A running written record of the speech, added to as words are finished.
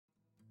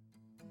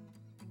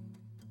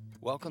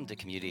Welcome to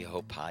Community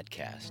Hope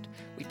Podcast.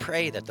 We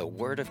pray that the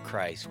Word of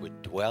Christ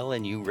would dwell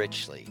in you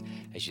richly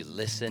as you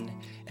listen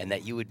and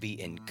that you would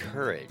be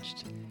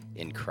encouraged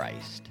in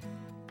Christ.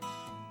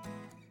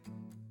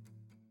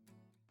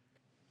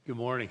 Good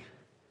morning.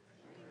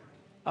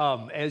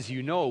 As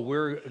you know,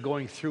 we're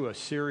going through a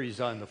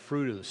series on the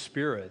fruit of the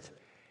Spirit.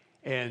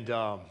 And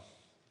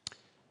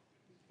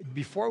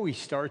before we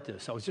start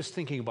this, I was just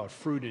thinking about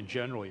fruit in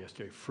general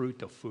yesterday, fruit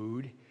to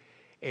food.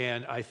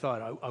 And I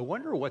thought, I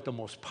wonder what the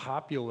most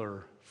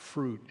popular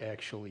fruit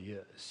actually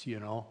is, you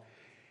know?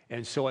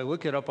 And so I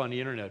look it up on the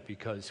internet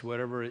because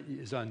whatever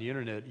is on the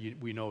internet,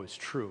 we know is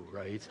true,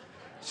 right?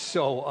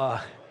 So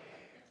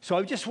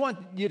I just want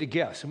you to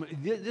guess.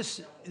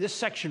 This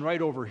section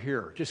right over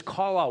here, just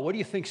call out, what do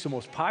you think is the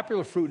most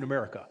popular fruit in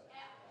America?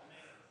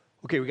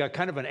 Okay, we got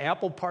kind of an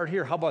apple part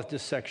here. How about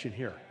this section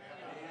here?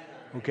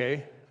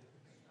 Okay.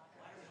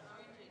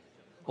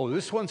 Oh,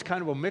 this one's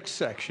kind of a mixed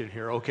section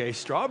here. Okay,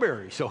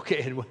 strawberries.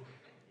 Okay, and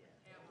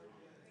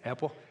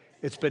apple.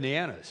 It's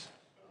bananas.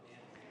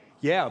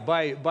 Yeah,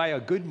 by a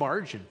good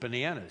margin,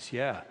 bananas.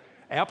 Yeah,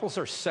 apples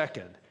are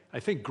second.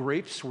 I think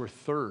grapes were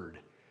third.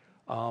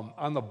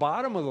 On the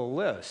bottom of the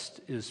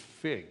list is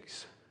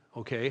figs.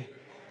 Okay,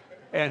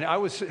 and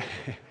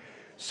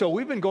so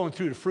we've been going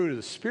through the fruit of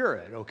the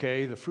Spirit.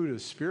 Okay, the fruit of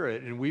the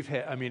Spirit, and we've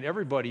had. I mean,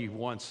 everybody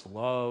wants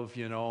love,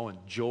 you know, and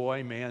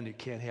joy. Man, you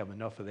can't have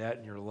enough of that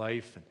in your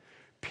life. And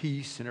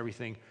peace and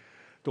everything.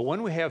 The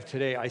one we have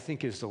today, I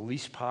think, is the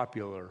least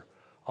popular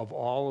of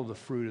all of the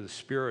fruit of the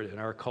Spirit in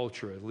our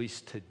culture, at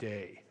least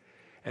today.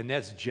 And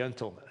that's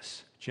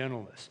gentleness.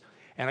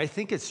 And I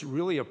think it's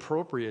really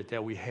appropriate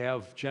that we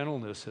have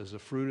gentleness as a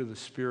fruit of the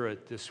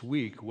Spirit this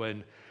week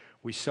when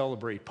we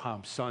celebrate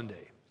Palm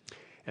Sunday.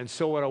 And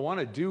so what I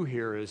want to do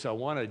here is I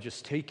want to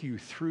just take you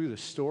through the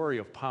story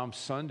of Palm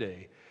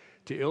Sunday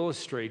to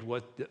illustrate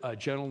what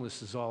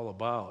gentleness is all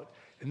about.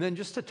 And then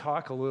just to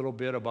talk a little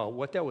bit about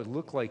what that would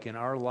look like in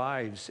our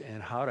lives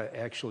and how to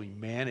actually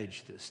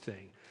manage this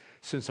thing,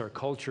 since our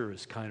culture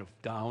is kind of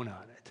down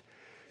on it.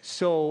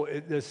 So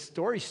the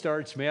story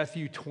starts,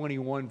 Matthew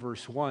 21,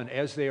 verse 1,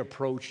 as they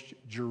approached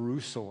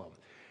Jerusalem.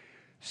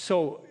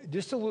 So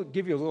just to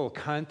give you a little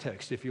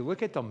context, if you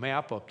look at the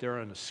map up there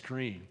on the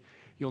screen,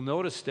 you'll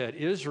notice that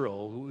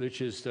Israel,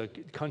 which is the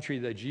country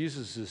that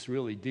Jesus is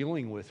really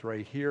dealing with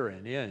right here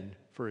and in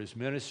for his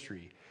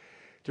ministry,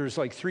 there's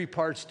like three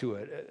parts to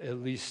it,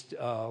 at least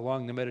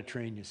along the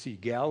Mediterranean Sea: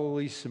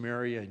 Galilee,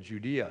 Samaria, and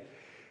Judea.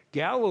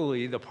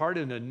 Galilee, the part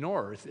in the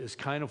north, is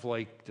kind of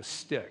like the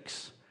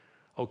sticks.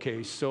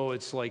 Okay, so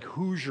it's like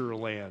Hoosier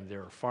land.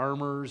 There are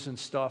farmers and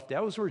stuff.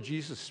 That was where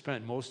Jesus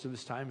spent most of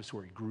his time. It's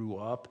where he grew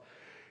up.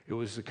 It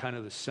was kind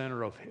of the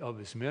center of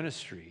his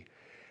ministry.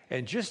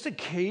 And just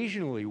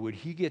occasionally would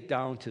he get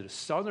down to the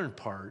southern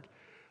part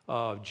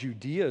of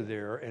Judea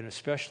there, and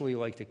especially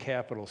like the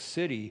capital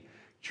city,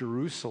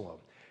 Jerusalem.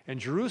 And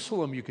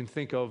Jerusalem you can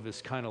think of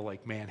as kind of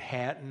like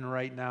Manhattan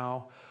right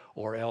now,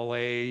 or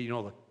LA, you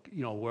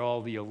know where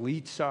all the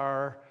elites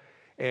are.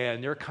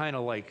 And they're kind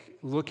of like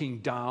looking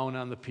down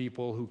on the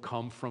people who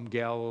come from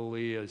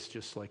Galilee as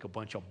just like a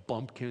bunch of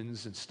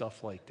bumpkins and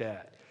stuff like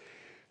that.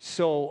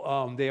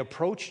 So they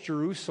approached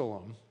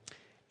Jerusalem,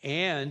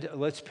 and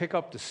let's pick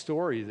up the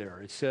story there.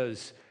 It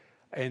says,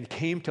 and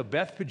came to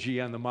Bethphage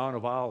on the Mount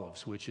of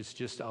Olives, which is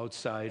just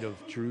outside of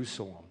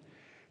Jerusalem.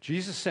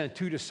 Jesus sent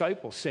two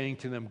disciples, saying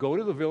to them, "Go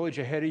to the village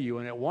ahead of you,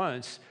 and at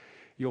once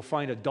you'll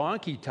find a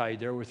donkey tied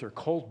there with her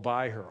colt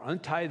by her.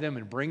 Untie them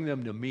and bring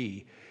them to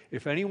me.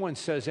 If anyone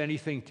says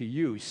anything to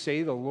you,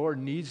 say the Lord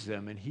needs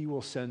them, and he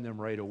will send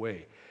them right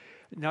away."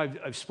 Now,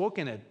 I've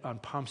spoken on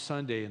Palm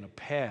Sunday in the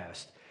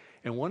past,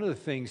 and one of the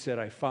things that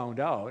I found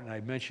out, and I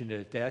mentioned it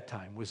at that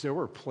time, was there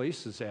were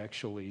places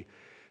actually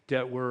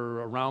that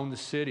were around the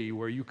city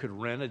where you could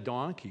rent a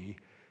donkey.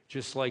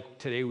 Just like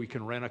today we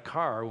can rent a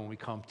car when we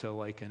come to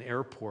like an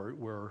airport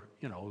where,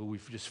 you know,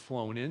 we've just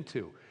flown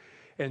into.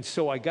 And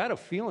so I got a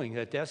feeling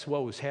that that's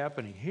what was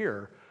happening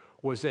here,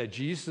 was that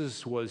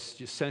Jesus was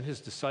just sent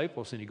his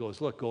disciples and he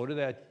goes, "Look, go to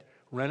that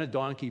rent a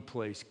donkey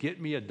place,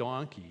 get me a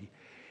donkey."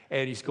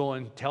 And he's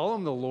going, tell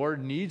them the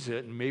Lord needs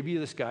it. And maybe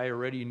this guy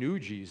already knew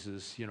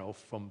Jesus, you know,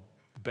 from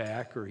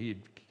back, or he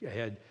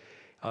had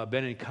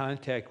been in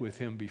contact with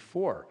him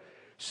before.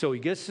 So he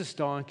gets this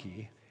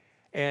donkey.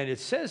 And it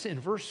says in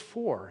verse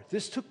 4,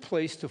 this took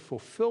place to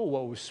fulfill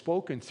what was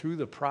spoken through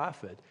the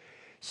prophet.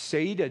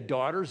 "Say to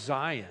daughter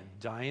Zion,"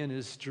 Zion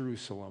is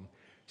Jerusalem,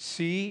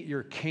 "see,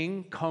 your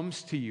king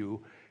comes to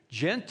you,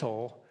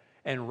 gentle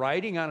and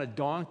riding on a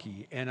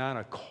donkey and on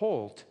a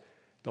colt,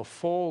 the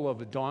foal of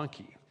a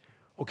donkey."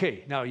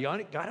 Okay, now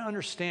you got to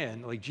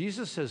understand, like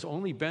Jesus has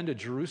only been to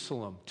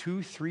Jerusalem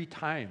 2-3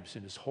 times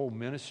in his whole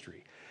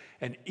ministry.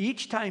 And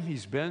each time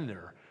he's been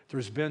there,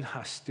 there's been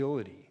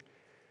hostility.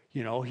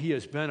 You know, he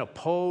has been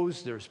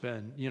opposed. There's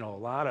been, you know, a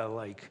lot of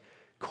like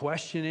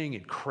questioning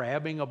and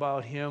crabbing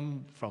about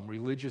him from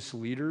religious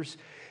leaders.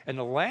 And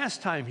the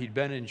last time he'd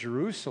been in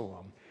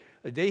Jerusalem,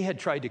 they had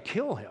tried to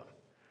kill him.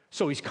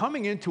 So he's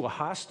coming into a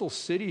hostile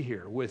city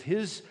here with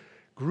his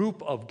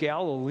group of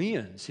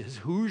Galileans, his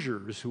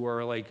Hoosiers, who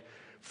are like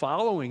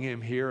following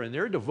him here, and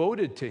they're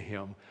devoted to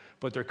him,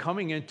 but they're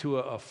coming into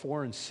a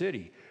foreign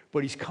city.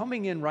 But he's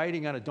coming in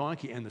riding on a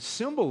donkey, and the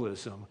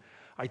symbolism,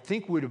 I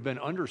think, would have been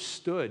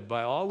understood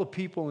by all the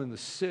people in the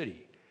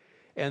city.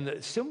 And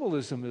the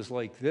symbolism is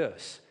like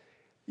this.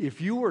 If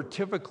you were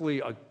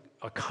typically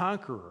a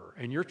conqueror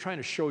and you're trying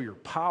to show your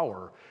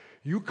power,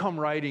 you come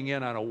riding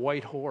in on a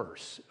white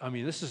horse. I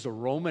mean, this is the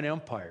Roman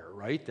Empire,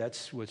 right?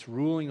 That's what's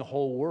ruling the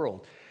whole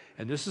world.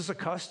 And this is a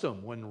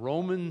custom. When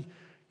Roman,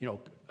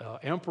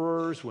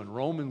 emperors, when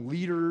Roman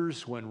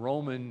leaders, when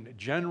Roman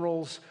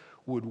generals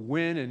would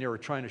win and they were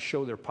trying to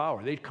show their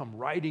power, they'd come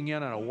riding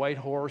in on a white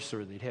horse,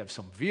 or they'd have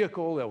some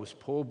vehicle that was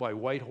pulled by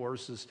white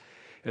horses,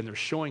 and they're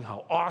showing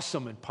how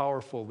awesome and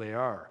powerful they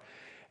are.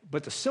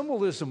 But the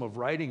symbolism of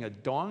riding a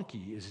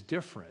donkey is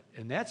different,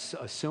 and that's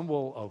a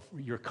symbol of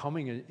you're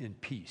coming in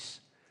peace.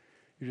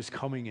 You're just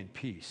coming in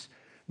peace.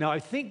 Now, I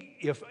think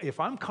if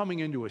I'm coming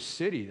into a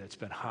city that's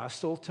been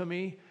hostile to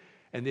me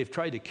and they've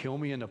tried to kill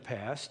me in the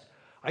past,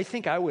 I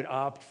think I would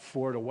opt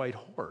for the white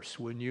horse,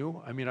 wouldn't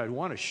you? I mean, I'd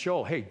want to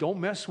show, hey,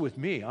 don't mess with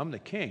me. I'm the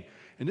king.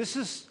 And this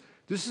is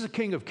a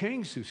king of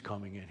kings who's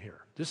coming in here.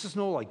 This is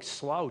no like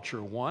slouch or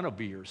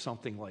wannabe or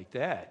something like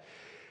that.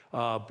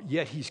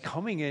 Yet he's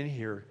coming in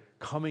here,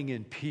 coming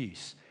in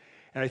peace.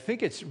 And I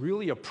think it's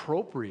really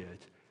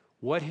appropriate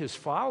what his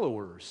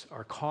followers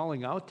are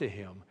calling out to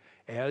him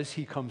as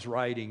he comes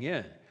riding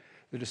in.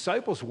 The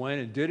disciples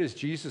went and did as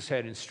Jesus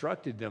had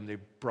instructed them. They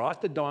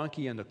brought the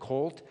donkey and the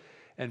colt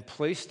and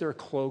placed their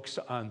cloaks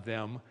on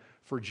them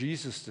for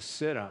Jesus to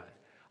sit on.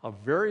 A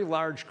very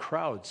large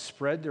crowd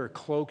spread their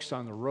cloaks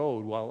on the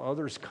road, while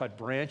others cut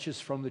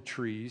branches from the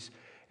trees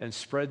and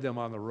spread them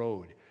on the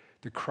road.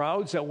 The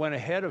crowds that went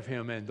ahead of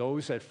him and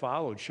those that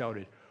followed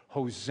shouted,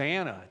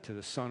 "Hosanna to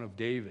the Son of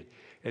David."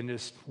 And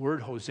this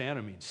word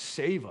Hosanna means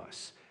save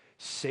us,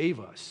 save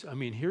us. I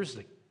mean, here's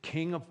the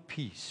King of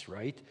peace,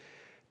 right?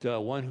 The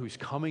one who's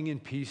coming in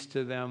peace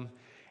to them.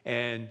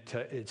 And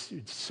it's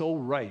so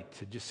right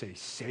to just say,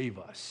 save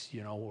us.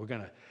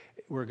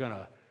 We're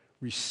gonna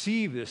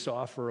receive this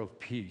offer of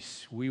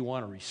peace. We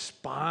want to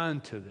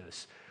respond to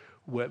this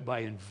by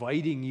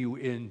inviting you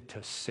in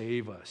to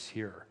save us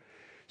here.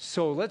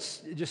 So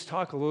let's just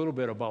talk a little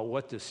bit about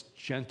what this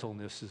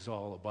gentleness is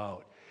all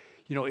about.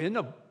 In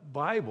the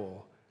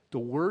Bible, the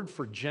word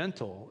for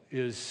gentle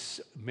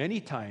is many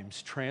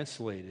times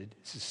translated,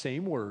 it's the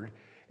same word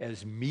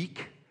as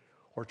meek,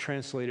 or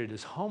translated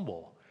as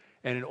humble.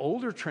 And in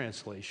older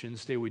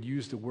translations, they would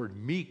use the word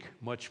meek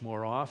much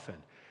more often.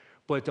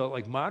 But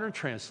like modern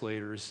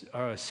translators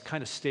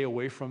kind of stay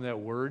away from that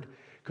word,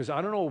 because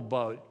I don't know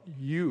about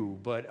you,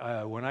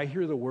 but when I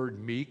hear the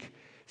word meek,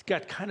 it's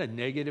got kind of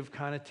negative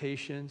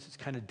connotations. It's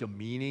kind of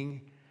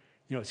demeaning.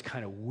 It's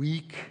kind of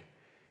weak.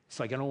 It's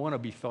like I don't want to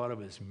be thought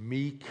of as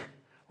meek.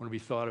 I want to be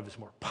thought of as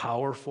more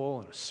powerful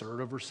and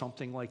assertive or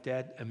something like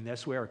that. I mean,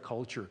 that's where our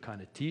culture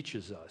kind of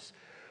teaches us.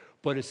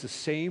 But it's the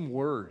same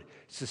word.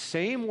 It's the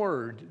same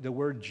word, the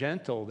word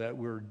gentle, that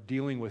we're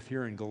dealing with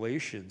here in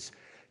Galatians,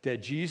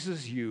 that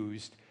Jesus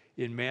used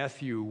in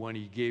Matthew when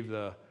he gave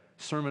the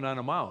Sermon on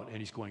the Mount.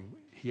 And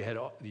he had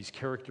these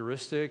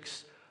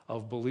characteristics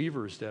of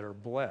believers that are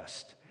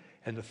blessed.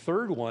 And the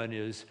third one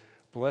is,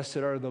 blessed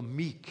are the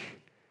meek,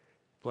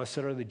 blessed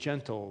are the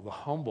gentle, the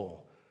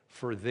humble,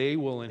 for they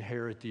will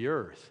inherit the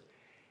earth.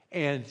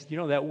 And,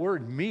 that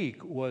word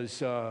meek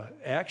was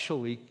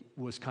actually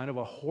kind of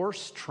a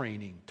horse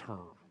training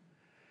term.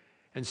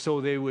 And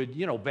so they would,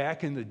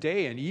 back in the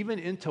day and even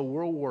into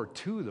World War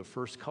II, the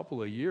first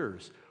couple of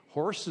years,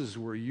 horses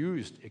were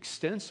used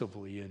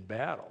extensively in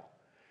battle.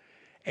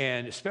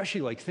 And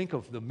especially think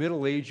of the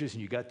Middle Ages,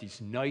 and you got these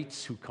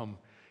knights who come,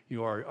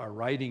 are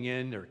riding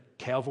in, they're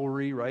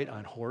cavalry, right,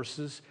 on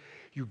horses.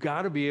 You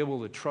got to be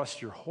able to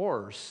trust your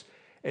horse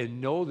and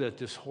know that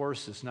this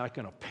horse is not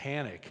going to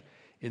panic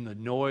in the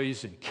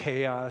noise and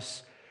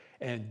chaos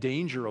and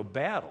danger of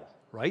battle,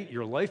 right?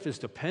 Your life is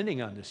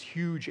depending on this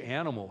huge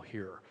animal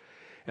here.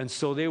 And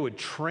so they would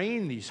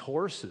train these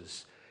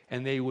horses,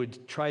 and they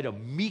would try to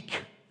meek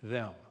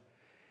them,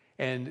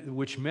 and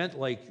which meant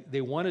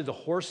they wanted the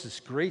horse's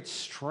great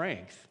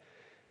strength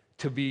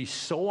to be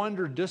so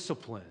under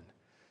discipline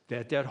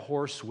that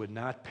horse would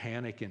not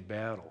panic in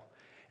battle.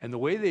 And the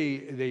way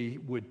they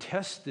would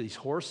test these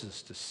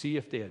horses to see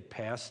if they had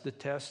passed the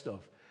test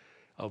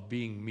of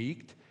being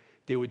meeked,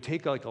 they would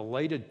take a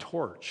lighted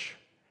torch,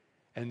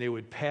 and they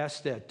would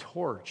pass that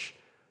torch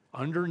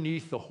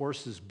underneath the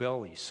horse's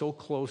belly, so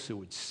close it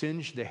would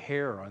singe the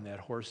hair on that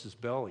horse's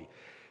belly.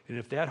 And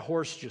if that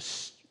horse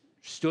just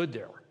stood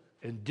there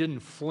and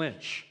didn't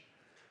flinch,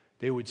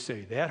 they would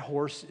say, that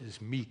horse is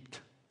meeked.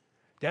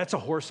 That's a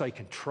horse I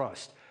can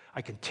trust.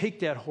 I can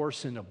take that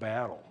horse into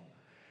battle.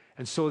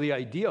 And so the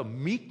idea of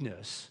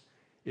meekness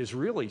is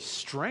really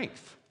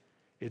strength.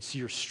 It's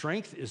your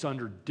strength is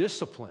under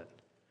discipline.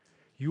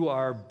 You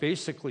are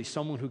basically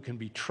someone who can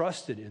be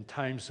trusted in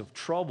times of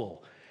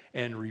trouble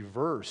and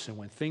reverse and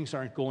when things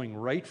aren't going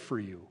right for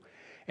you.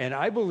 And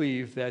I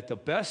believe that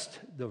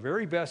the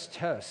very best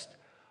test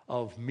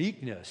of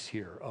meekness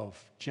here, of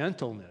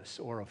gentleness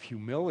or of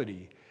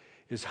humility,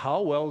 is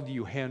how well do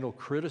you handle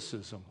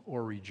criticism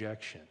or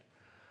rejection?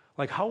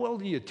 Like, how well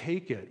do you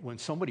take it when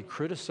somebody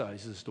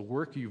criticizes the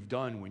work you've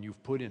done when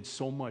you've put in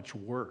so much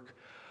work?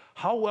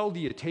 How well do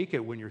you take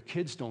it when your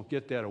kids don't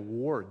get that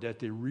award that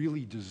they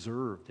really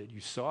deserve, that you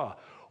saw?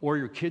 Or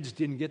your kids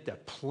didn't get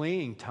that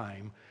playing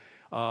time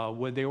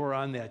when they were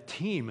on that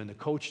team and the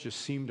coach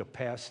just seemed to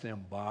pass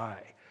them by?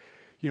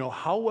 You know,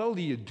 how well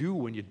do you do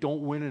when you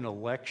don't win an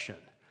election?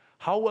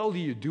 How well do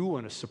you do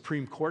when a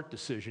Supreme Court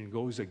decision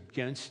goes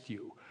against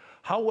you?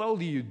 How well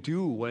do you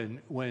do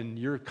when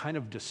you're kind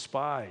of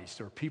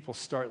despised or people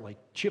start like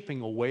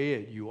chipping away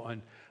at you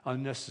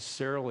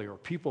unnecessarily, or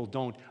people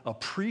don't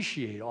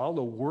appreciate all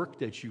the work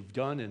that you've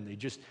done and they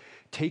just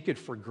take it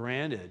for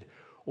granted,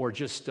 or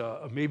just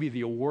maybe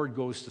the award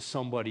goes to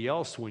somebody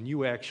else when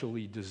you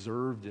actually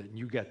deserved it and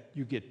you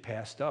get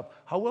passed up?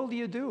 How well do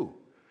you do?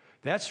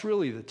 That's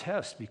really the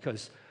test,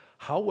 because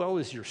how well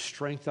is your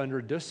strength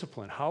under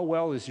discipline? How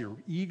well is your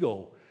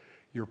ego,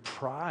 your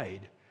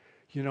pride?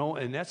 You know,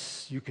 and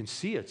you can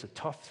see it's a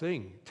tough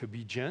thing to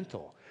be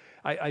gentle.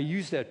 I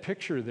use that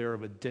picture there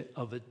of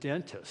a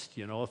dentist.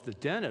 You know, if the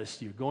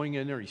dentist, you're going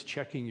in there, he's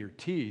checking your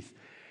teeth,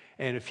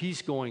 and if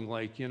he's going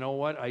like, you know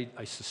what,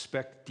 I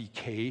suspect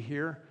decay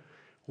here,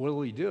 what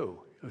will he do?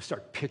 He'll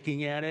start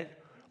picking at it,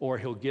 or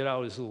he'll get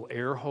out his little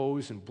air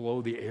hose and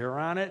blow the air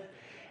on it.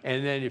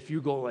 And then if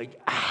you go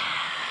like,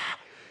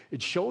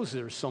 it shows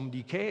there's some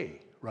decay,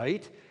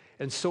 right?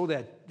 And so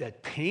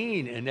that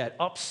pain and that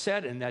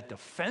upset and that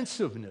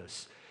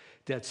defensiveness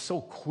that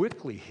so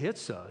quickly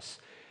hits us,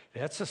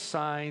 that's a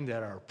sign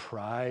that our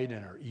pride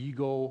and our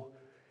ego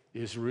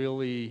is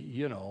really,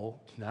 you know,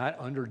 not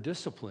under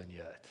discipline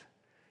yet.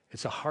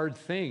 It's a hard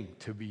thing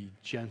to be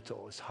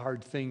gentle. It's a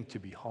hard thing to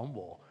be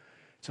humble.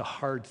 It's a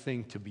hard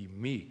thing to be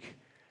meek.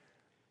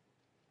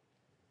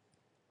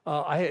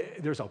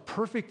 There's a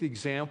perfect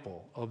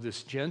example of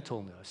this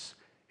gentleness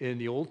in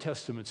the Old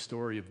Testament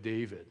story of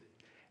David.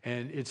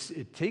 And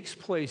it takes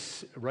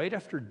place right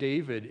after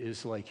David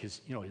is like his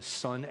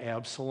son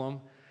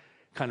Absalom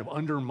kind of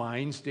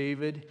undermines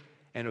David,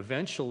 and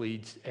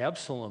eventually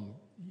Absalom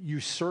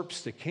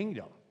usurps the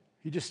kingdom.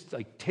 He just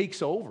like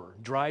takes over,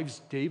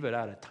 drives David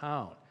out of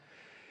town.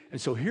 And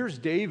so here's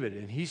David,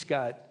 and he's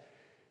got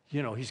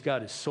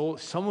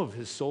some of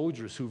his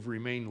soldiers who've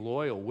remained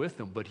loyal with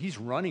him, but he's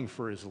running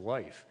for his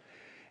life.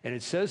 And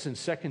it says in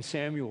 2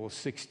 Samuel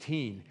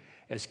 16,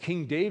 as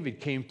King David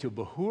came to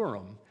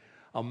Bahurim,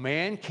 a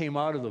man came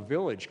out of the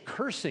village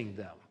cursing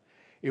them.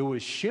 It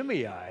was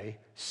Shimei,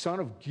 son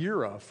of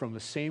Gera, from the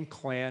same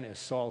clan as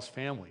Saul's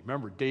family.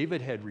 Remember,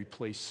 David had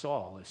replaced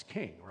Saul as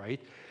king, right?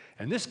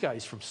 And this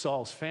guy's from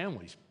Saul's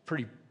family. He's a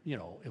pretty,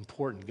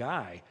 important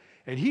guy.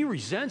 And he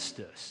resents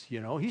this,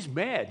 He's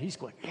mad. He's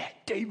going, yeah,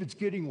 David's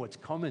getting what's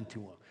coming to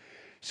him.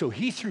 So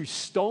he threw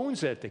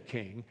stones at the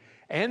king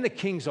and the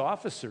king's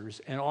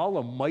officers and all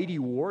the mighty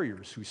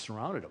warriors who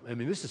surrounded him. I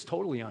mean, this is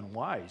totally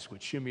unwise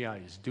what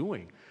Shimei is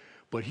doing.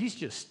 But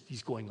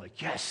he's going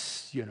like,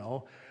 yes,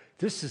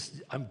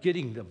 I'm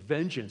getting the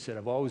vengeance that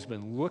I've always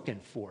been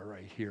looking for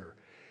right here.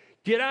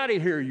 Get out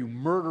of here, you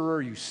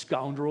murderer, you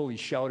scoundrel, he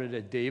shouted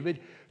at David.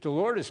 The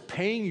Lord is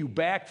paying you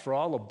back for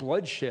all the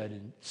bloodshed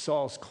in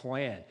Saul's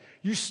clan.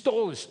 You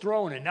stole his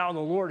throne, and now the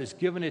Lord has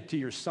given it to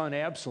your son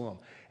Absalom.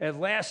 At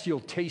last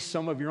you'll taste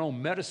some of your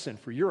own medicine,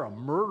 for you're a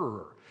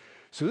murderer.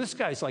 So this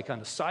guy's like on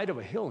the side of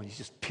a hill, and he's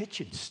just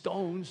pitching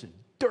stones and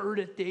dirt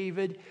at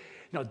David.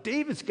 Now,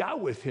 David's got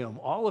with him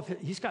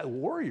he's got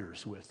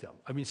warriors with him.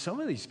 I mean,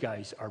 some of these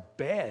guys are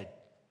bad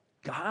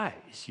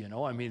guys,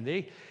 I mean,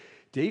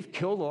 they've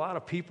killed a lot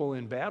of people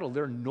in battle.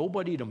 They're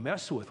nobody to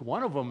mess with.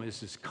 One of them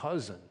is his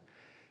cousin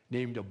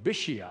named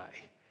Abishai.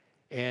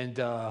 And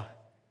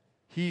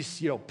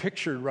he's,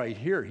 pictured right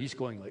here. He's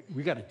going like,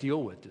 we got to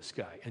deal with this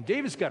guy. And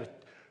David's got a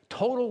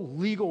total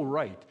legal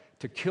right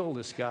to kill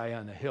this guy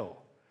on the hill,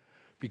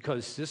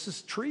 because this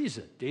is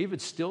treason.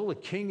 David's still a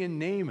king in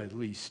name, at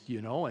least,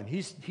 and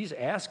he's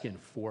asking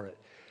for it.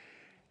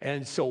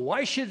 And so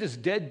why should this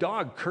dead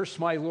dog curse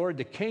my lord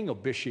the king?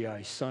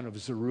 Abishai, son of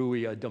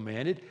Zeruiah,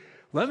 demanded.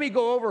 Let me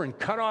go over and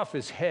cut off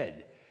his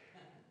head.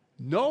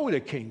 No, the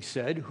king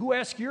said. Who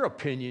asked your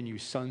opinion, you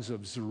sons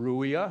of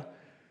Zeruiah?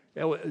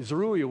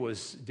 Zeruiah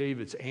was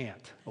David's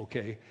aunt,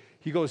 okay?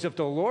 He goes, if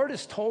the Lord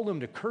has told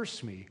him to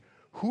curse me,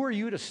 who are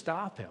you to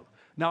stop him?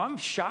 Now, I'm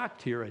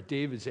shocked here at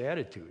David's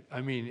attitude.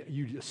 I mean,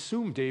 you'd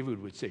assume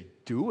David would say,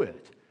 do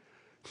it.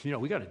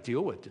 We got to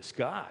deal with this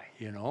guy,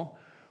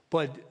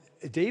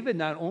 But David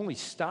not only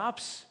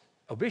stops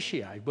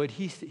Abishai, but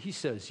he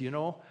says,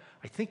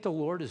 I think the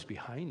Lord is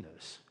behind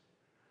this.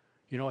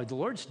 The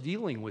Lord's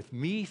dealing with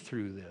me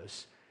through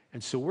this.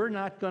 And so we're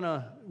going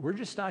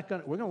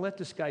to let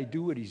this guy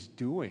do what he's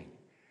doing.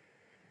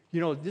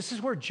 This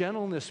is where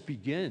gentleness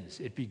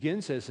begins. It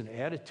begins as an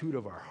attitude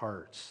of our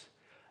hearts.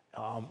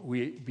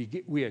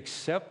 We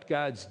accept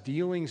God's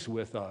dealings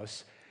with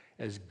us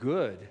as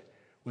good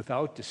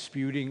without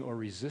disputing or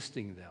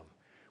resisting them.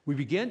 We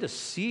begin to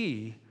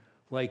see,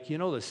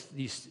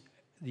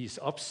 these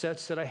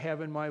upsets that I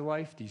have in my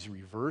life, these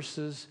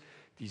reverses,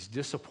 these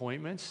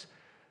disappointments.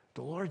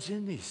 The Lord's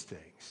in these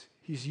things.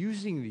 He's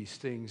using these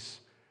things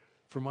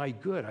for my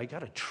good. I got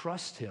to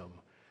trust him,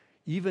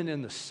 even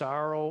in the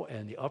sorrow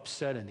and the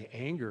upset and the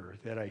anger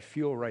that I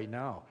feel right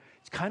now.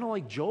 It's kind of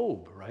like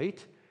Job,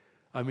 right?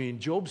 I mean,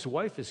 Job's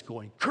wife is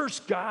going, curse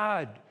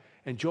God.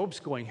 And Job's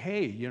going,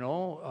 hey,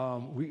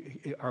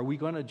 are we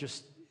going to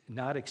just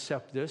not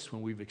accept this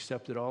when we've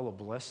accepted all the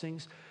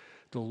blessings?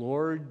 The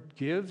Lord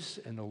gives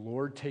and the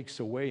Lord takes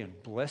away,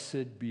 and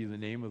blessed be the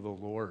name of the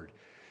Lord.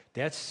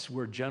 That's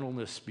where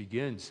gentleness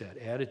begins, that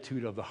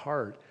attitude of the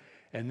heart.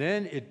 And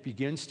then it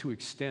begins to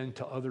extend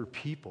to other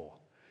people.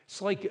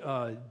 It's like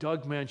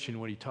Doug mentioned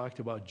when he talked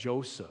about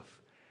Joseph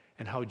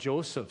and how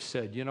Joseph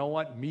said, you know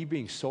what, me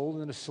being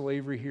sold into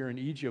slavery here in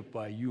Egypt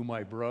by you,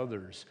 my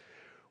brothers,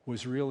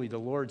 was really the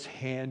Lord's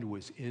hand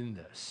was in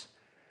this.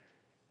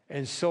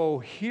 And so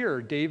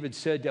here David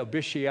said to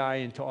Abishai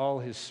and to all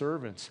his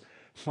servants,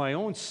 my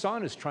own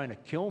son is trying to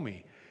kill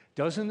me.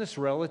 Doesn't this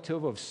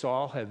relative of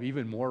Saul have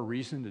even more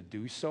reason to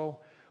do so?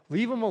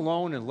 Leave him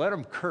alone and let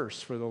him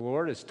curse, for the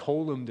Lord has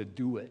told him to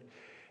do it.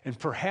 And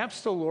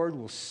perhaps the Lord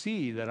will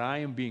see that I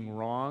am being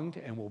wronged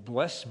and will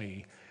bless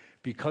me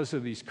because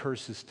of these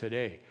curses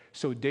today.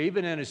 So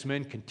David and his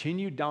men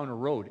continued down the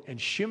road, and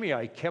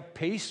Shimei kept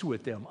pace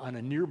with them on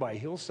a nearby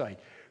hillside,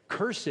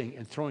 cursing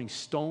and throwing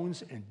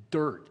stones and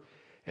dirt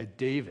at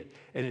David.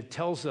 And it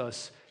tells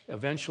us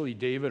eventually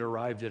David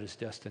arrived at his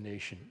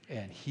destination,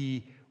 and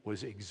he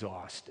was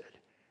exhausted.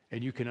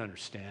 And you can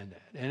understand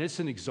that. And it's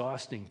an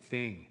exhausting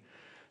thing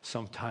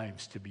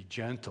sometimes to be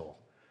gentle,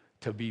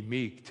 to be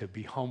meek, to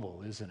be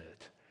humble, isn't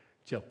it?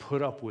 To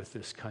put up with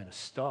this kind of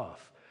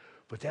stuff.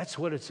 But that's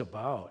what it's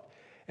about.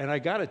 And I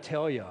got to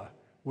tell you,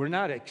 we're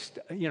not,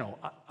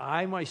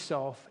 I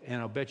myself,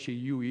 and I'll bet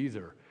you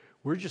either,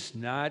 we're just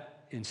not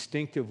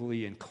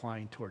instinctively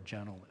inclined toward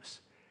gentleness.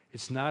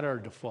 It's not our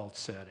default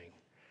setting.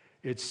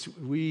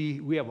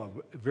 We have a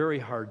very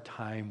hard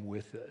time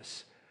with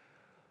this.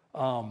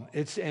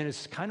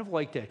 It's kind of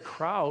like that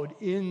crowd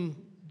in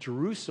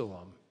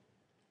Jerusalem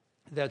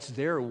that's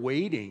there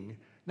waiting,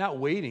 not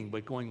waiting,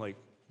 but going like,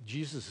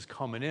 Jesus is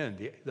coming in,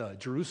 the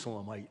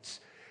Jerusalemites.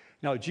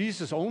 Now,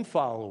 Jesus' own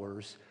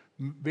followers,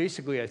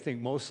 basically I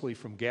think mostly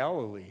from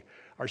Galilee,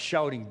 are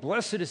shouting,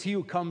 blessed is he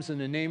who comes in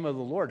the name of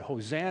the Lord,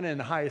 Hosanna in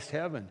the highest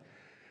heaven.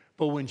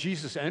 But when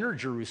Jesus entered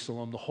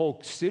Jerusalem, the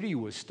whole city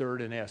was stirred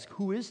and asked,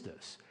 who is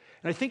this?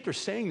 And I think they're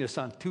saying this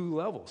on two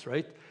levels,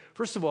 right?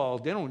 First of all,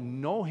 they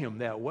don't know him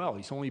that well.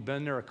 He's only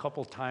been there a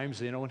couple times.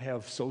 They don't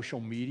have social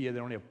media. They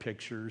don't have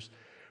pictures,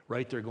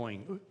 right? They're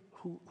going,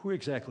 who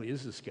exactly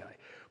is this guy?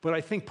 But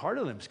I think part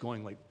of them is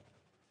going like,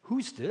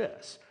 who's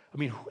this? I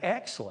mean, who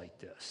acts like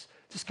this?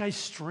 This guy's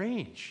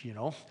strange,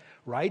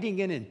 riding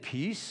in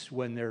peace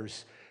when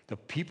there's the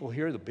people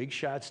here, the big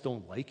shots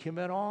don't like him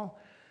at all.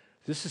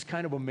 This is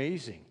kind of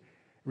amazing.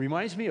 It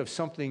reminds me of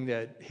something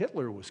that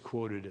Hitler was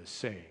quoted as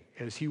saying,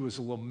 as he was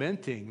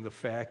lamenting the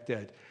fact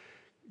that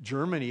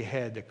Germany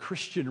had the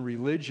Christian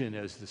religion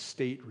as the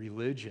state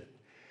religion.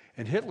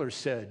 And Hitler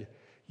said,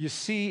 you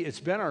see,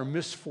 it's been our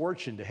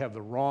misfortune to have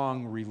the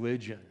wrong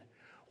religion.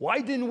 Why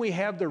didn't we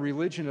have the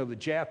religion of the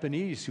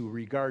Japanese who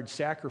regard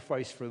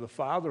sacrifice for the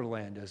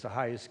fatherland as the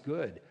highest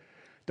good?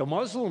 The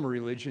Muslim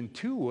religion,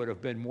 too, would have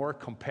been more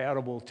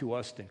compatible to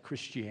us than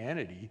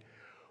Christianity.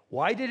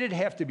 Why did it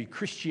have to be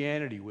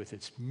Christianity with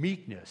its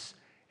meekness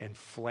and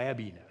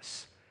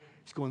flabbiness?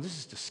 He's going, this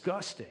is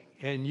disgusting.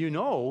 And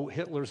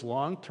Hitler's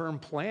long-term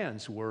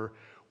plans were,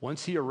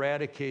 once he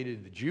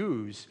eradicated the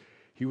Jews,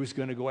 he was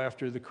going to go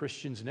after the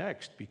Christians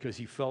next because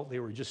he felt they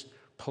were just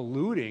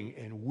polluting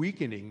and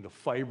weakening the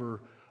fiber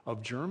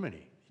of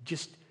Germany. He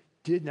just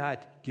did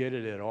not get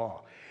it at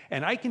all.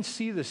 And I can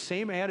see the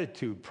same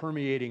attitude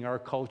permeating our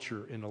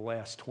culture in the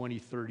last 20,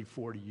 30,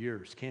 40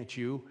 years, can't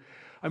you?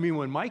 I mean,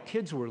 when my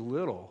kids were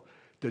little,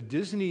 the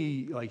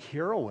Disney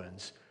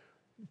heroines,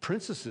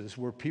 princesses,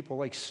 were people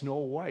like Snow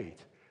White,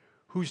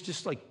 who's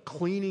just like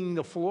cleaning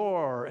the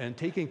floor and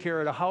taking care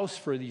of the house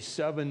for these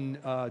seven,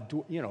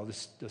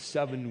 the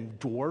seven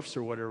dwarfs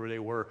or whatever they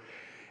were,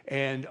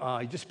 and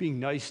just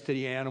being nice to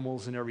the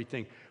animals and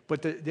everything.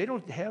 But they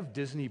don't have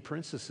Disney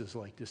princesses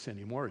like this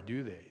anymore,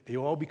 do they? They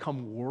all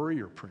become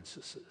warrior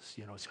princesses.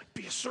 It's like,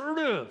 be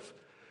assertive.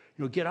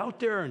 Get out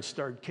there and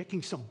start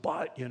kicking some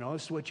butt.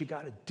 This is what you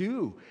got to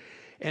do.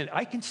 And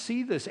I can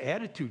see this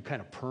attitude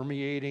kind of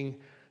permeating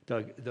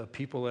the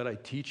people that I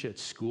teach at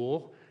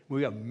school.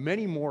 We have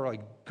many more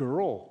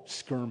girl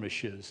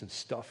skirmishes and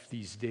stuff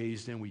these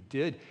days than we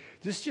did.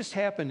 This just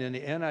happened in the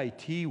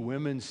NIT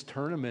women's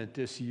tournament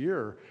this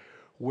year,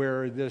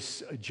 where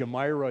this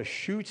Jamira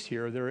Schutz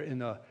here,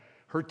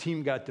 her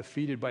team got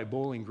defeated by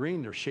Bowling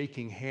Green. They're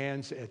shaking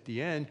hands at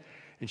the end,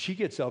 and she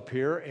gets up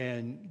here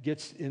and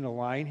gets in the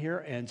line here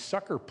and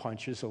sucker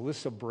punches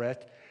Alyssa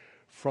Brett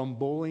from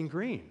Bowling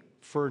Green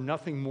for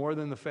nothing more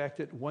than the fact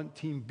that one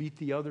team beat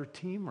the other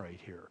team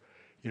right here.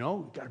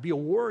 Got to be a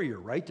warrior,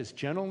 right? This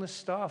gentleness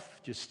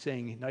stuff, just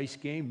saying nice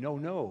game,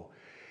 no.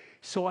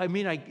 So, I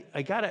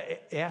got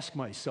to ask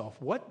myself,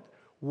 what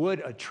would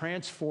a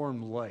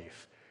transformed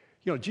life,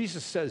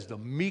 Jesus says the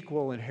meek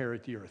will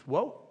inherit the earth.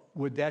 Well,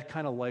 would that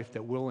kind of life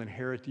that will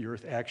inherit the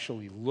earth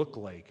actually look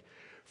like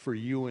for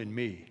you and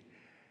me?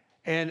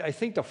 And I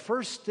think the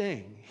first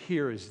thing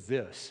here is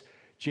this.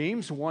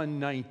 James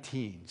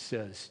 1:19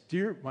 says,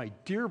 my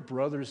dear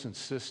brothers and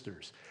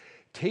sisters,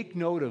 take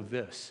note of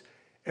this.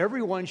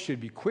 Everyone should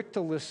be quick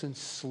to listen,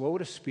 slow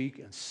to speak,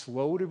 and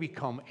slow to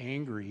become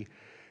angry,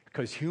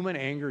 because human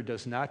anger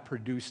does not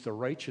produce the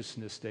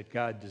righteousness that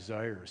God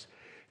desires.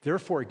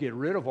 Therefore, get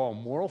rid of all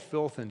moral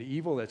filth and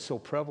evil that's so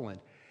prevalent.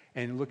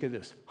 And look at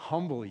this,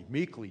 humbly,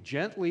 meekly,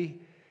 gently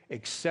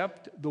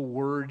accept the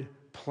word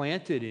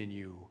planted in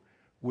you,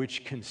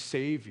 which can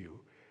save you.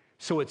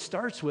 So it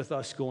starts with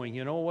us going,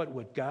 you know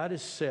what God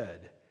has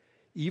said,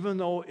 even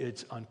though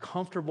it's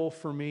uncomfortable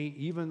for me,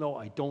 even though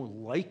I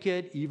don't like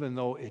it, even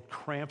though it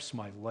cramps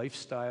my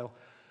lifestyle,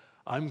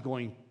 I'm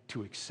going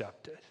to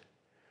accept it.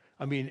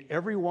 I mean,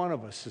 every one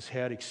of us has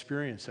had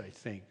experience, I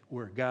think,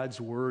 where God's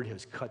word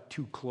has cut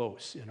too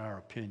close, in our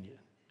opinion,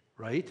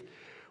 right?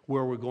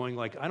 Where we're going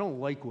like, I don't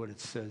like what it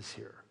says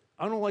here.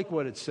 I don't like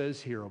what it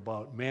says here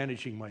about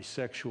managing my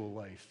sexual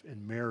life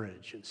and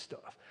marriage and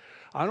stuff.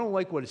 I don't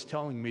like what it's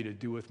telling me to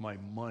do with my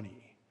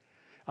money.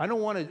 I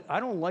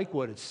don't like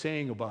what it's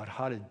saying about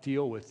how to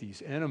deal with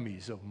these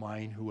enemies of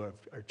mine who are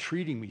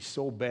treating me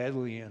so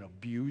badly and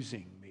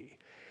abusing me.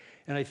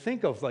 And I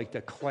think of like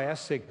the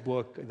classic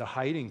book, The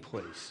Hiding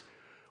Place,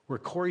 where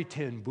Corrie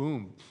ten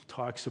Boom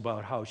talks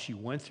about how she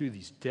went through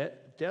these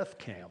death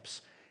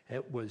camps.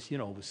 It was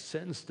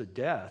sentenced to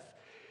death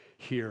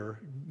here,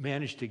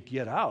 managed to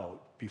get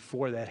out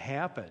before that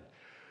happened.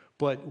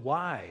 But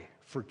why?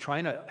 For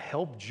trying to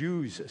help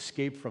Jews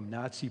escape from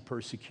Nazi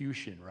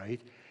persecution,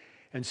 right?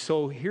 And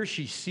so here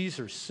she sees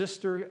her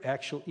sister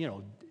actually,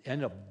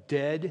 end up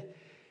dead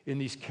in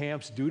these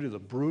camps due to the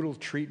brutal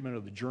treatment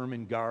of the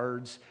German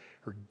guards.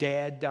 Her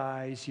dad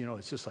dies.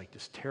 It's just like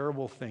this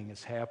terrible thing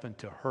has happened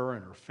to her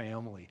and her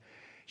family.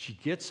 She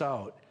gets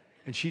out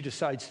and she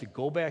decides to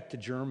go back to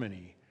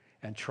Germany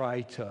and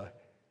try to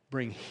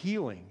bring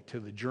healing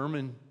to the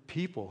German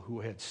people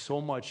who had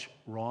so much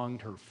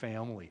wronged her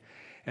family.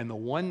 And the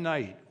one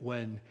night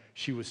when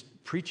she was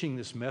preaching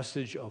this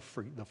message of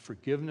the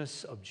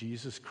forgiveness of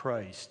Jesus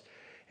Christ,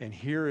 and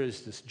here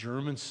is this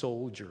German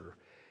soldier,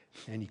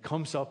 and he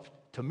comes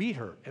up to meet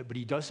her, but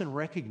he doesn't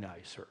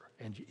recognize her.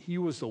 And he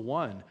was the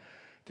one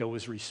that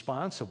was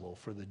responsible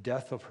for the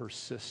death of her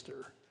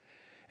sister.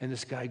 And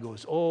this guy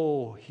goes,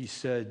 oh, he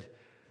said,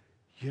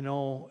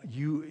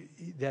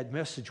 that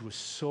message was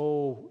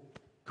so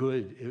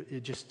good.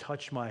 It just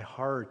touched my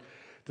heart.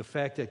 The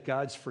fact that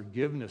God's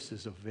forgiveness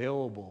is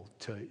available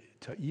to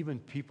even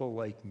people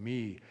like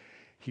me.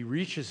 He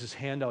reaches his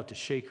hand out to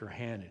shake her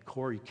hand, and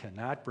Corrie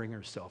cannot bring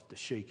herself to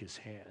shake his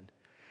hand.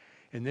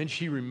 And then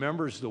she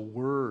remembers the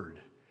word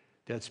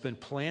that's been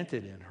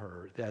planted in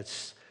her.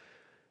 That's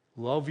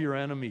love your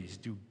enemies,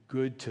 do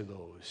good to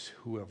those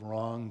who have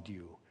wronged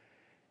you.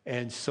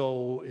 And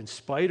so in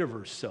spite of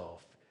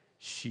herself,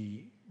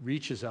 she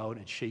reaches out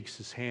and shakes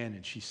his hand,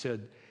 and she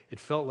said it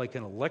felt like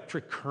an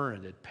electric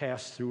current that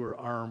passed through her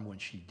arm when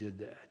she did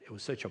that. It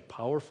was such a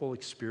powerful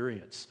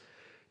experience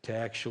to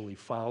actually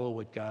follow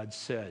what God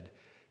said,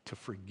 to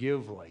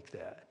forgive like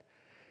that.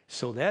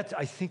 So that,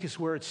 I think, is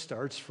where it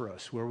starts for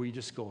us, where we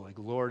just go like,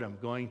 Lord, I'm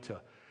going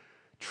to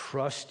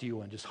trust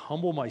you and just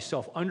humble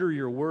myself under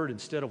your word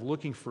instead of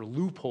looking for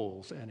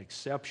loopholes and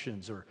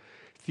exceptions or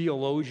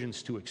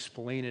theologians to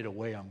explain it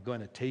away. I'm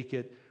going to take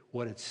it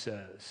what it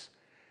says.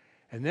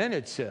 And then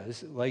it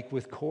says, like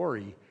with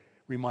Corrie,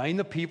 remind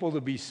the people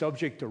to be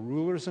subject to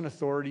rulers and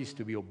authorities,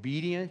 to be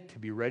obedient, to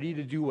be ready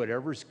to do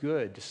whatever's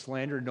good, to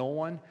slander no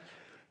one,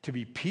 to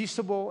be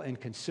peaceable and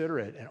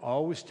considerate, and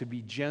always to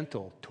be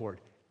gentle toward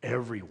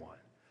everyone,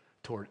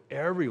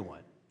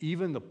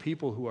 even the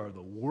people who are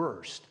the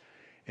worst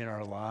in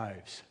our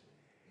lives.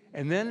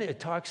 And then it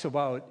talks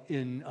about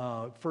in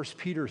 1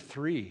 Peter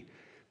 3,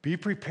 be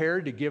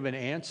prepared to give an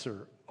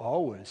answer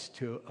always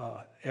to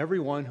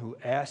everyone who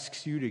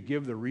asks you to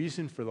give the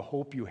reason for the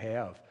hope you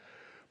have.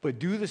 But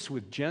do this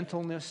with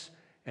gentleness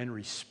and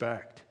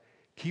respect,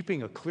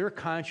 keeping a clear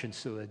conscience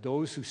so that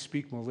those who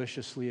speak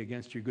maliciously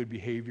against your good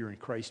behavior in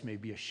Christ may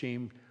be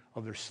ashamed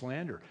of their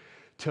slander.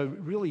 To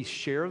really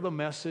share the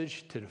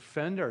message, to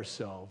defend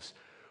ourselves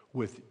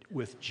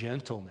with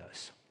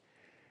gentleness.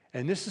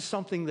 And this is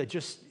something that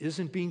just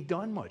isn't being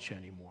done much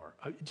anymore.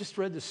 I just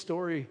read the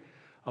story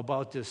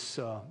about this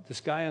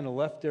guy on the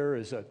left there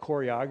is a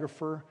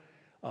choreographer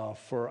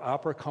for an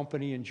opera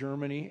company in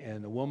Germany,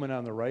 and the woman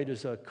on the right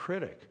is a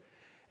critic.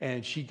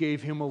 And she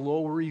gave him a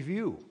low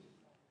review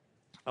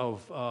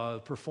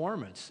of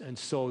performance. And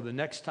so the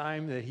next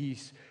time that he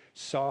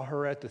saw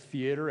her at the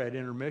theater at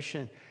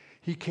intermission,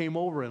 he came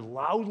over and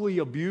loudly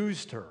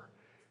abused her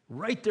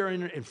right there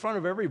in front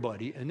of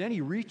everybody. And then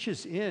he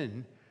reaches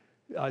in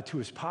to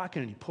his pocket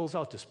and he pulls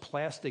out this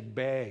plastic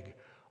bag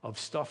of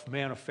stuff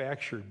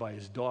manufactured by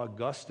his dog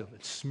Gustav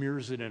and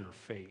smears it in her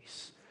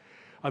face.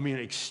 I mean,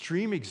 an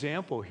extreme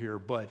example here,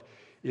 but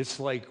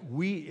it's like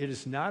it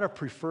is not a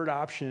preferred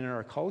option in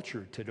our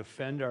culture to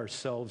defend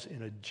ourselves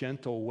in a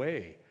gentle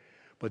way.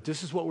 But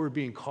this is what we're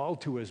being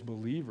called to as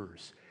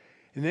believers.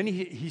 And then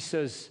he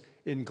says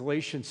in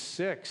Galatians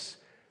 6,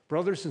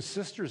 brothers and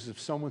sisters, if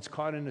someone's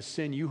caught in a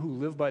sin, you who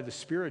live by the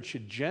Spirit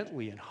should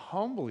gently and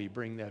humbly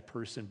bring that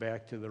person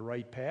back to the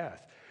right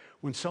path.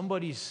 When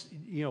somebody's,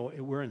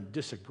 we're in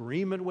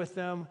disagreement with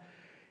them,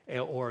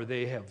 or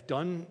they have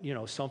done,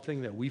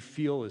 something that we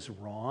feel is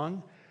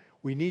wrong,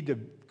 we need to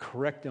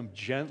correct them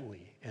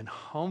gently and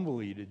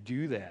humbly to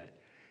do that,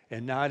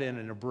 and not in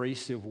an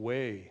abrasive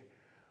way.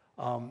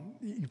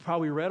 You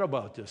probably read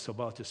about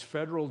this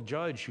federal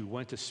judge who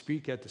went to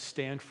speak at the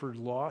Stanford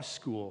Law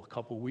School a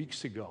couple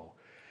weeks ago.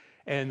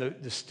 And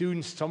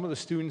some of the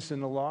students in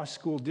the law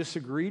school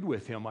disagreed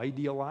with him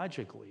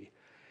ideologically.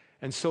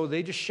 And so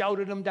they just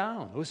shouted him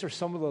down.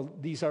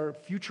 These are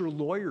future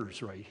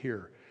lawyers right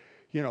here,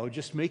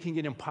 just making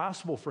it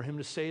impossible for him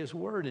to say his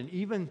word. And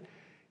even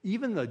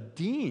the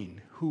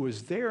dean who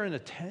was there in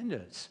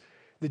attendance,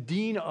 the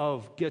dean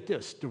of, get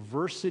this,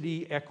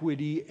 diversity,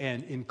 equity,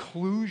 and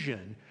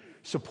inclusion,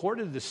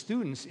 supported the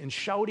students in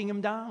shouting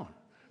him down.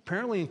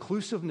 Apparently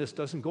inclusiveness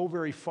doesn't go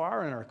very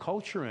far in our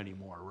culture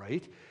anymore,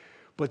 right?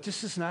 But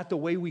this is not the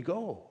way we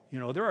go.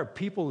 There are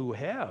people who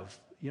have,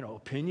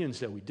 opinions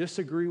that we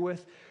disagree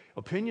with,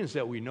 opinions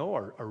that we know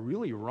are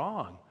really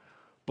wrong.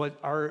 But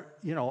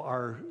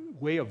our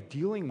way of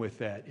dealing with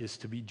that is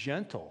to be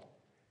gentle.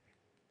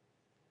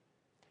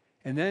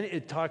 And then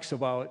it talks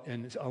about,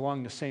 and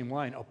along the same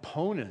line,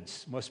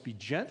 opponents must be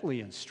gently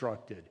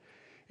instructed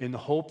in the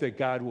hope that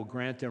God will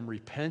grant them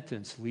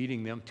repentance,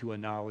 leading them to a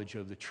knowledge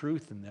of the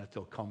truth, and that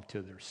they'll come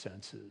to their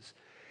senses.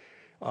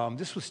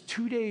 This was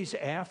 2 days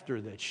after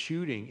that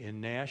shooting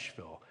in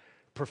Nashville.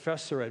 A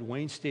professor at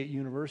Wayne State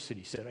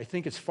University said, I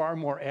think it's far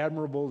more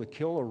admirable to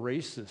kill a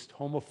racist,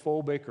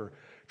 homophobic, or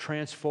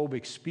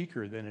transphobic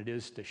speaker than it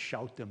is to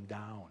shout them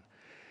down.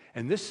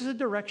 And this is a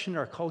direction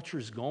our culture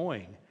is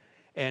going.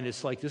 And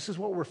it's like, this is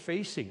what we're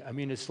facing. I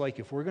mean, it's like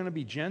if we're going to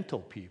be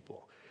gentle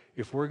people,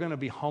 if we're going to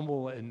be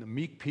humble and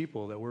meek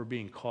people that we're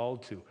being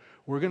called to,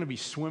 we're going to be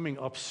swimming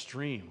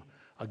upstream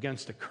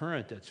against a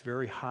current that's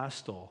very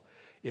hostile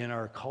in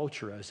our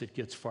culture as it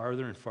gets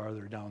farther and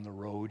farther down the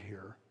road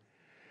here.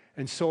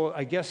 And so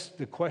I guess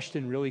the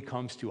question really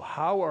comes to,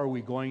 how are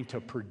we going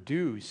to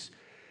produce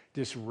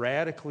this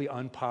radically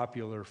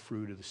unpopular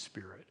fruit of the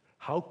Spirit?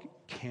 How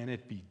can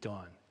it be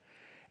done?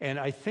 And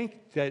I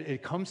think that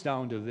it comes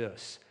down to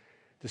this.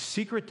 The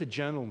secret to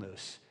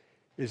gentleness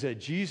is that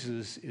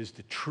Jesus is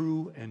the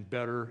true and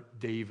better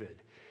David.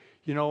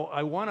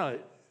 I want to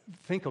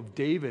think of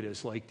David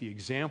as like the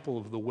example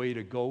of the way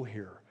to go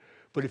here.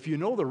 But if you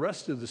know the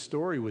rest of the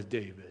story with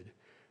David,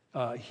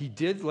 he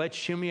did let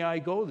Shimei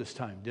go this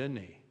time, didn't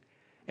he?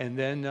 And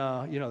then,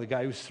 the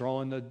guy was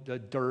throwing the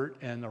dirt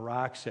and the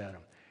rocks at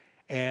him.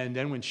 And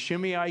then when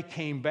Shimei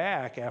came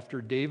back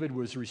after David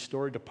was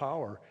restored to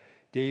power,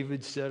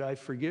 David said, I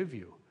forgive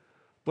you.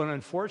 But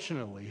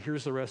unfortunately,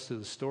 here's the rest of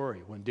the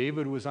story. When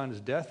David was on his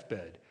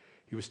deathbed,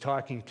 he was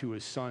talking to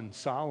his son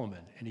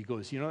Solomon, and he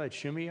goes, that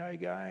Shimei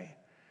guy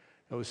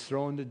that was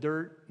throwing the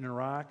dirt and the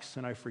rocks,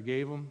 and I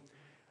forgave him?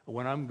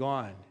 When I'm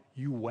gone,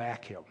 you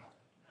whack him.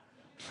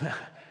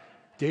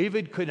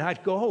 David could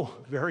not go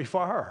very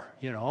far,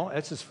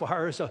 That's as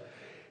far as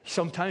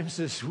sometimes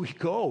as we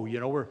go,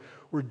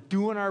 we're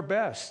doing our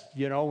best,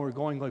 we're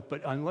going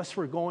but unless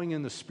we're going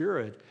in the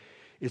Spirit,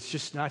 it's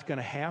just not going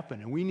to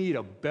happen. And we need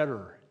a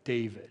better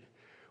David.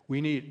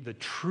 We need the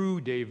true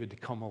David to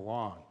come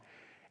along.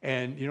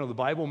 And, the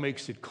Bible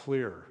makes it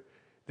clear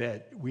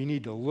that we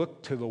need to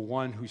look to the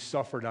one who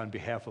suffered on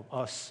behalf of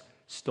us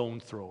stone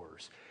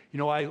throwers.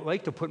 I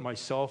like to put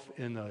myself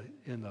in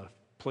the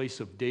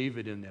place of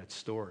David in that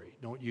story.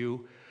 Don't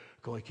you?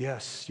 Go like,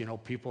 yes,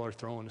 people are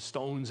throwing the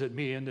stones at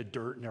me and the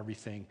dirt and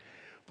everything,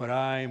 but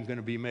I'm going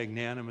to be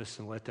magnanimous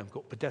and let them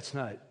go. But that's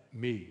not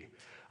me.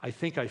 I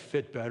think I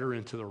fit better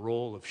into the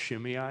role of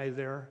Shimei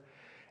there.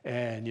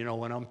 And,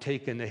 when I'm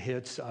taking the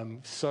hits, I'm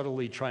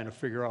subtly trying to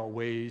figure out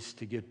ways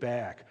to get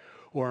back.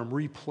 Or I'm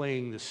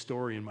replaying the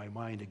story in my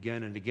mind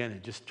again and again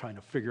and just trying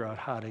to figure out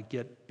how to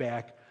get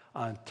back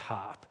on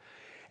top.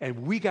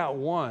 And we got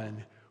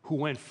one who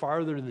went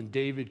farther than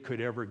David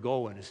could ever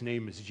go, and his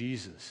name is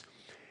Jesus.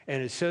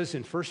 And it says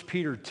in 1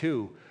 Peter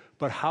 2,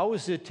 but how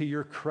is it to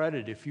your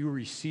credit if you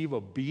receive a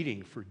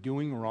beating for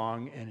doing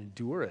wrong and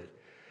endure it?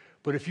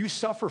 But if you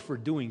suffer for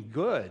doing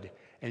good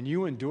and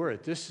you endure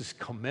it, this is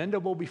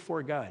commendable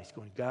before God. He's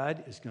going,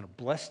 God is going to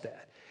bless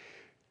that.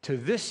 To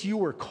this you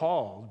were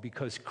called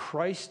because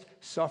Christ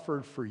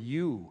suffered for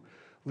you,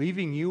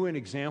 leaving you an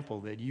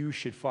example that you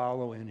should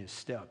follow in his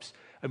steps.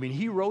 I mean,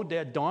 he rode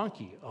that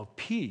donkey of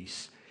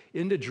peace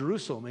into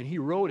Jerusalem, and he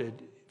rode it,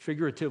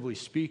 figuratively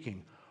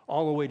speaking,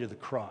 all the way to the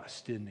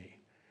cross, didn't he?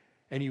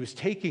 And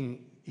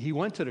he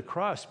went to the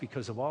cross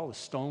because of all the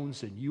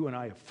stones that you and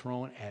I have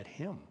thrown at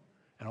him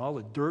and all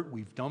the dirt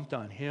we've dumped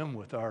on him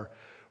with our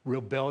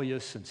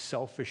rebellious and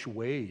selfish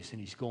ways. And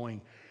he's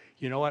going,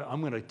 you know what,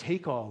 I'm going to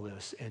take all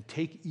this and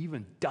take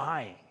even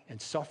dying and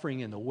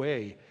suffering in the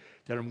way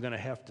that I'm going to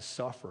have to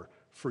suffer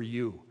for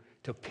you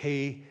to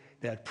pay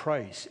that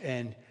price.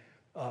 And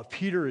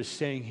Peter is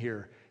saying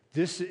here,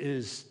 this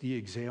is the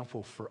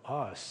example for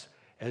us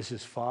as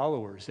his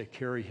followers that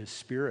carry his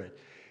Spirit.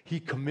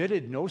 He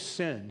committed no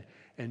sin,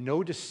 and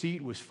no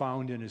deceit was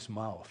found in his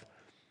mouth.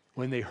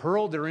 When they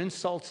hurled their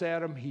insults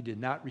at him, he did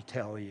not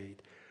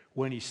retaliate.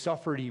 When he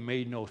suffered, he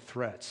made no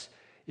threats.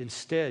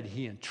 Instead,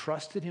 he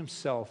entrusted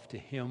himself to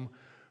him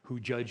who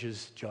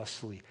judges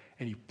justly.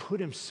 And he put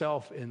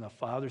himself in the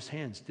Father's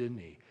hands, didn't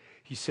he?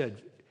 He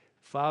said,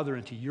 Father,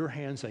 into your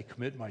hands I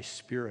commit my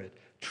spirit,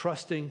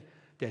 trusting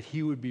that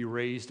he would be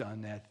raised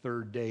on that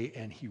third day,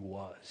 and he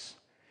was.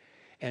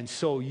 And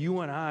so you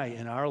and I,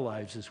 in our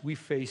lives, as we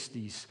face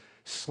these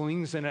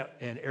slings and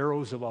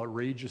arrows of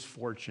outrageous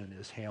fortune,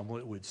 as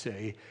Hamlet would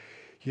say,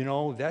 you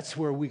know, that's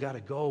where we got to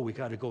go. We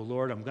got to go,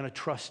 Lord, I'm going to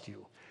trust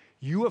you.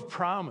 You have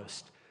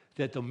promised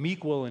that the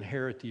meek will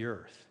inherit the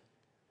earth,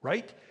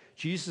 right?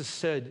 Jesus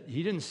said,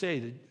 he didn't say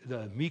that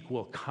the meek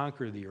will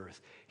conquer the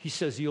earth. He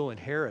says you'll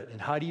inherit. And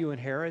how do you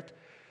inherit?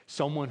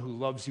 Someone who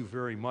loves you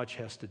very much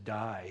has to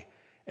die,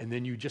 and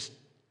then you just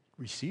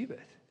receive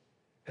it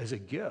as a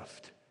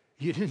gift.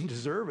 You didn't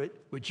deserve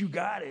it, but you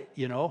got it,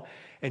 you know?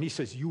 And he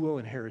says, you will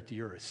inherit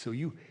the earth. So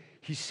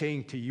he's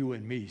saying to you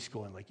and me, he's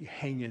going like, you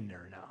hang in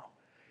there now.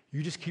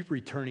 You just keep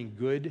returning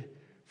good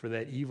for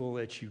that evil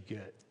that you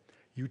get.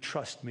 You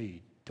trust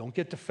me. Don't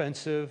get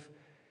defensive.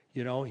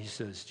 You know, he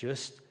says,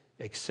 just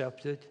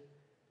accept it.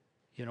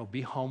 You know, be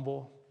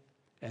humble,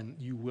 and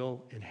you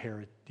will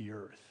inherit the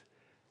earth.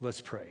 Let's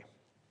pray.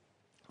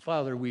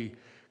 Father, we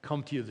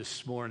come to you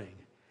this morning,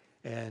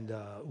 and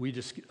we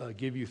just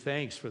give you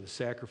thanks for the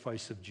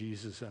sacrifice of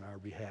Jesus on our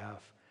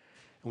behalf.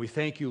 And we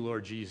thank you,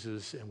 Lord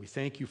Jesus, and we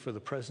thank you for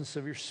the presence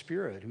of your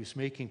Spirit who's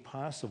making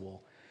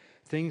possible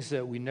things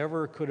that we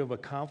never could have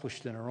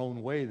accomplished in our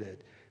own way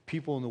that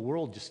people in the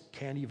world just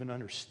can't even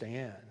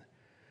understand.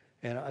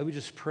 And I would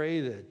just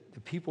pray that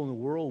the people in the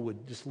world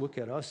would just look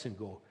at us and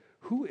go,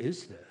 who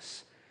is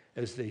this?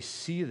 As they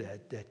see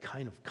that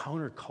kind of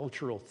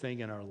countercultural thing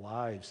in our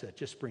lives that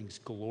just brings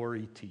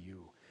glory to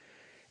you.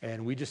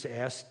 And we just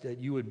ask that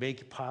you would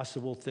make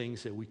possible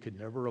things that we could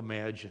never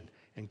imagine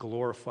and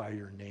glorify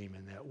your name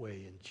in that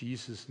way. In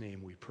Jesus'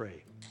 name we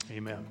pray.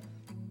 Amen.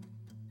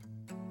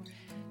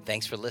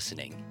 Thanks for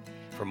listening.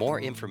 For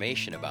more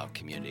information about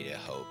Community of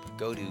Hope,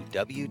 go to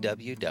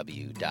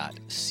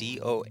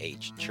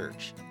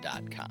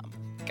www.cohchurch.com.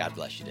 God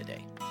bless you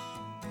today.